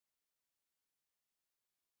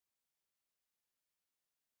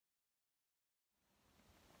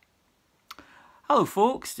Hello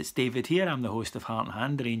folks, it's David here. I'm the host of Heart and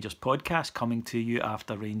Hand, the Rangers podcast, coming to you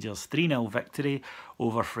after Rangers' 3-0 victory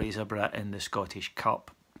over Fraserburgh in the Scottish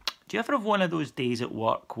Cup. Do you ever have one of those days at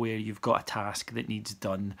work where you've got a task that needs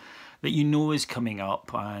done, that you know is coming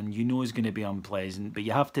up and you know is going to be unpleasant, but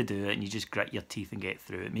you have to do it and you just grit your teeth and get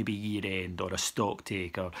through it, maybe year end or a stock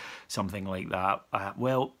take or something like that?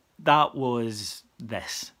 Well, that was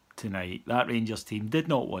this tonight. That Rangers team did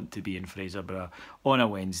not want to be in Fraserburgh on a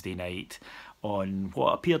Wednesday night on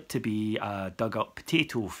what appeared to be a dug-up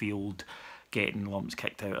potato field, getting lumps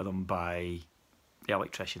kicked out of them by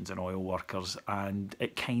electricians and oil workers, and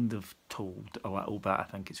it kind of told a little bit, I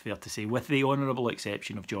think it's fair to say, with the honourable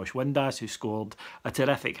exception of Josh Windass, who scored a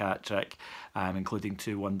terrific hat-trick, including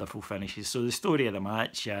 2 wonderful finishes. So the story of the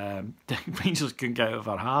match, Rangers couldn't get out of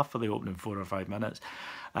our half for the opening 4 or 5 minutes.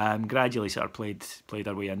 Gradually sort of played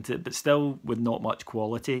our way into it, but still with not much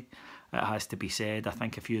quality, it has to be said. I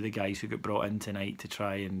think a few of the guys who got brought in tonight to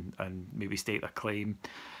try and maybe state their claim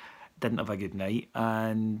didn't have a good night,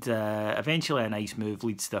 and eventually a nice move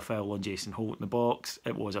leads to a foul on Jason Holt in the box.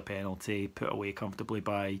 It was a penalty put away comfortably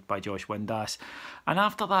by Josh Windass, and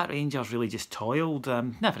after that Rangers really just toiled,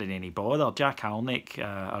 never in any bother. Jack Halnick,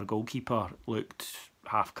 our goalkeeper, looked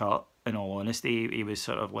half cut. In all honesty, he was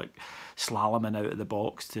sort of like slaloming out of the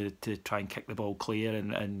box to try and kick the ball clear,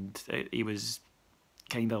 and he was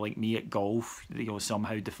kind of like me at golf,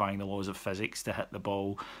 somehow defying the laws of physics to hit the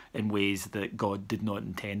ball in ways that God did not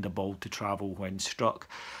intend the ball to travel when struck.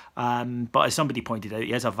 But as somebody pointed out,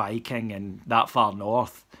 he is a Viking, and that far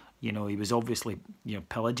north, he was obviously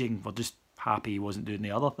pillaging. We're just happy he wasn't doing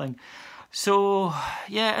the other thing. So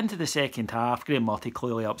yeah, into the second half, Graham Murty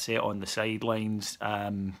clearly upset on the sidelines.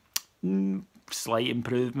 Slight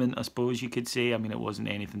improvement, I suppose you could say. I mean, it wasn't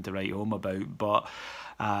anything to write home about, but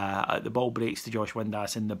the ball breaks to Josh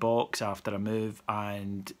Windass in the box after a move,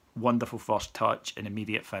 and wonderful first touch and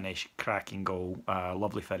immediate finish, cracking goal,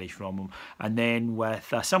 lovely finish from him. And then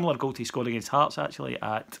with a similar goal he scored against Hearts actually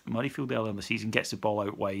at Murrayfield earlier in the season, gets the ball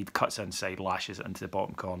out wide, cuts inside, lashes it into the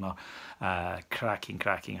bottom corner. Cracking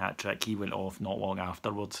hat trick. He went off not long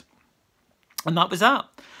afterwards, and that was that.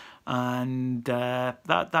 And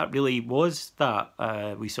that really was that.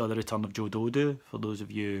 We saw the return of Joe Dodo, for those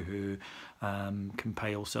of you who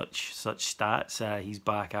compile such stats. He's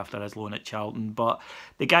back after his loan at Charlton. But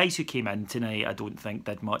the guys who came in tonight, I don't think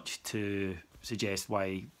did much to suggest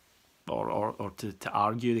why, or to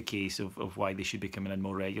argue the case of why they should be coming in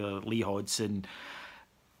more regularly. Lee Hodgson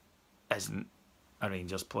isn't a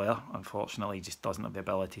Rangers player, unfortunately. He just doesn't have the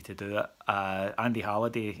ability to do it. Andy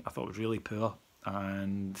Halliday, I thought, was really poor,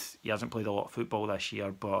 and he hasn't played a lot of football this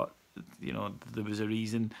year, but there was a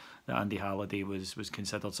reason that Andy Halliday was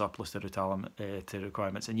considered surplus to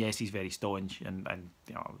requirements. And yes, he's very staunch, and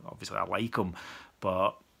obviously I like him,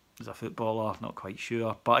 but as a footballer, not quite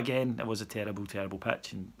sure. But again, it was a terrible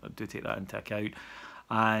pitch, and I do take that into account.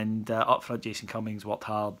 And up front, Jason Cummings worked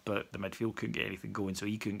hard, but the midfield couldn't get anything going, so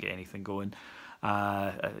he couldn't get anything going.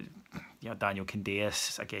 Daniel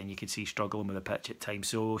Candeias, again, you could see struggling with the pitch at times.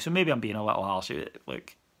 So maybe I'm being a little harsh.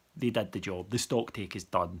 Look, they did the job. The stock take is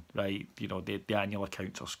done, right? The annual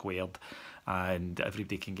accounts are squared, and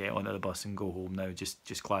everybody can get onto the bus and go home now.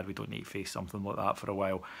 Just glad we don't need to face something like that for a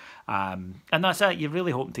while. And that's it. You're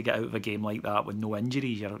really hoping to get out of a game like that with no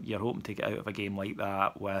injuries. You're hoping to get out of a game like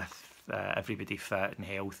that with everybody fit and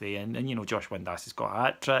healthy, and Josh Windass has got a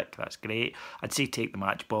hat-trick. That's great. I'd say take the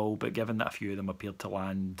match ball, but given that a few of them appeared to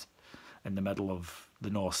land in the middle of the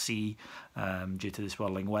North Sea due to the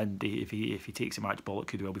swirling wind, if he takes a match ball, it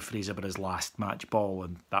could well be Fraserburgh's last match ball,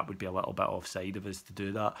 and that would be a little bit offside of us to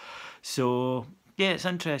do that. So yeah, it's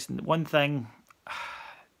interesting. One thing,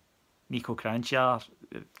 Nico Cranchar,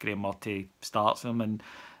 Graham Murty starts him, and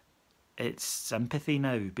it's sympathy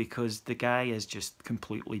now, because the guy is just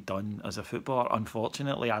completely done as a footballer.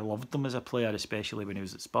 Unfortunately, I loved him as a player, especially when he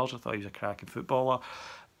was at Spurs. I thought he was a cracking footballer,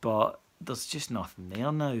 but there's just nothing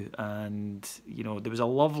there now. And there was a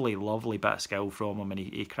lovely bit of skill from him, and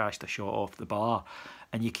he crashed a shot off the bar,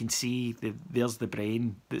 and you can see there's the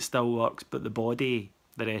brain that still works, but the body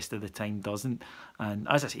the rest of the time doesn't. And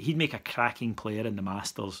as I say, he'd make a cracking player in the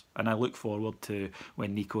Masters, and I look forward to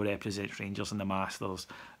when Nico represents Rangers in the Masters,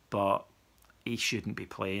 but he shouldn't be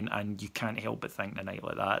playing. And you can't help but think a night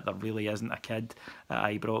like that there really isn't a kid at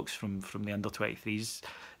Ibrox from the under-23s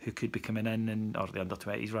who could be coming in, or the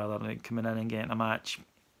under-20s rather, coming in and getting a match.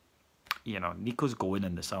 Nico's going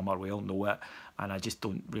in the summer, we all know it, and I just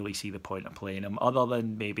don't really see the point of playing him, other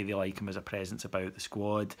than maybe they like him as a presence about the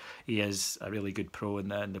squad. He is a really good pro,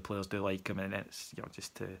 and the players do like him, and it's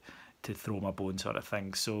just to throw my bone sort of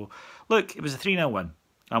thing. So look, it was a 3-0 win.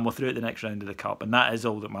 and we're through at the next round of the cup, and that is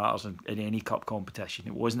all that matters in any cup competition.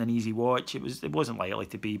 It wasn't an easy watch. It wasn't likely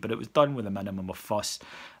to be, but it was done with a minimum of fuss.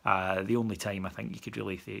 The only time I think you could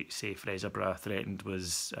really say Fraserburgh threatened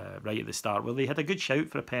was right at the start, where they had a good shout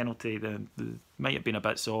for a penalty. They might have been a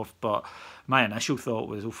bit soft, but my initial thought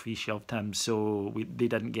was, oh, he shoved him, so they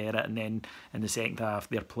didn't get it. And then in the second half,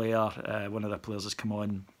 their player, one of their players, has come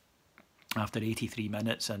on after 83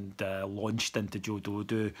 minutes and launched into Joe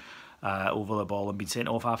Dodo over the ball and been sent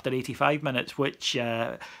off after 85 minutes, which,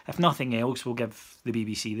 if nothing else, will give the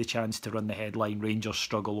BBC the chance to run the headline, Rangers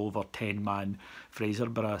struggle over 10-man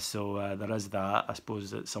Fraserburgh. So there is that. I suppose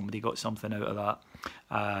that somebody got something out of that.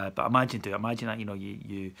 But imagine that, you know,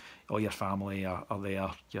 you all your family are there,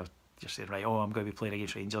 you're saying, right, oh, I'm going to be playing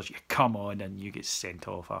against Rangers. You come on and you get sent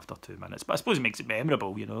off after 2 minutes. But I suppose it makes it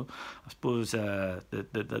memorable, you know. I suppose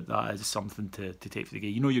that is something to take for the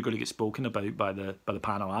game. You know you're going to get spoken about by the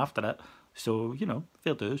panel after it. So, you know,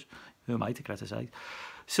 fair dues. Who am I to criticise?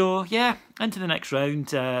 So, yeah, into the next round.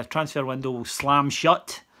 Transfer window will slam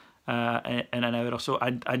shut in an hour or so.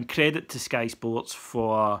 And credit to Sky Sports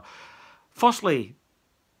for, firstly,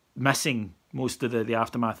 missing most of the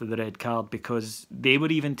aftermath of the red card, because they were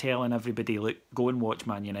even telling everybody, look, go and watch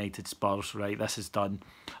Man United Spurs, right, this is done,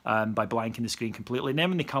 by blanking the screen completely. And then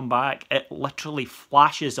when they come back, it literally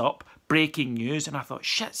flashes up, breaking news, and I thought,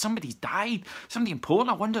 shit, somebody's died, somebody important,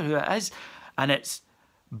 I wonder who it is. And it's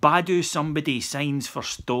Badu somebody signs for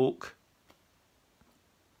Stoke.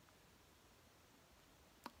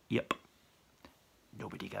 Yep.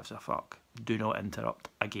 Nobody gives a fuck. Do not interrupt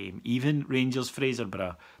a game. Even Rangers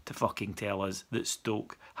Fraserburgh to fucking tell us that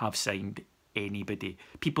Stoke have signed anybody.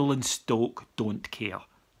 People in Stoke don't care.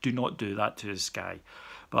 Do not do that to Sky.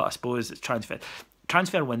 But I suppose it's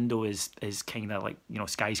transfer window is kind of like, you know,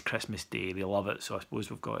 Sky's Christmas Day. They love it, so I suppose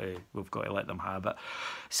we've got to let them have it.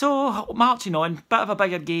 So marching on, bit of a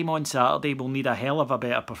bigger game on Saturday. We'll need a hell of a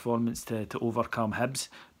better performance to overcome Hibs.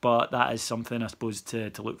 But that is something, I suppose,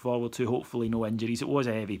 to look forward to. Hopefully no injuries. It was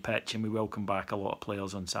a heavy pitch and we welcome back a lot of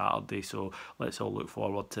players on Saturday, so let's all look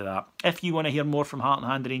forward to that. If you want to hear more from Heart and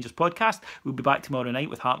Hand, the Rangers podcast, we'll be back tomorrow night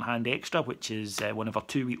with Heart and Hand Extra, which is one of our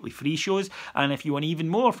 2 weekly free shows. And if you want even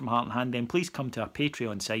more from Heart and Hand, then please come to our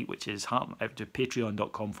Patreon site, which is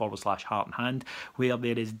patreon.com/Heart and Hand, where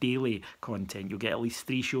there is daily content. You'll get at least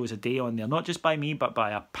 3 shows a day on there, not just by me, but by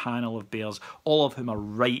a panel of bears, all of whom are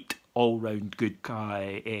right all-round good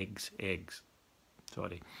eggs.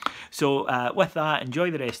 Sorry. So with that,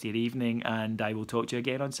 enjoy the rest of your evening, and I will talk to you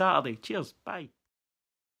again on Saturday. Cheers. Bye.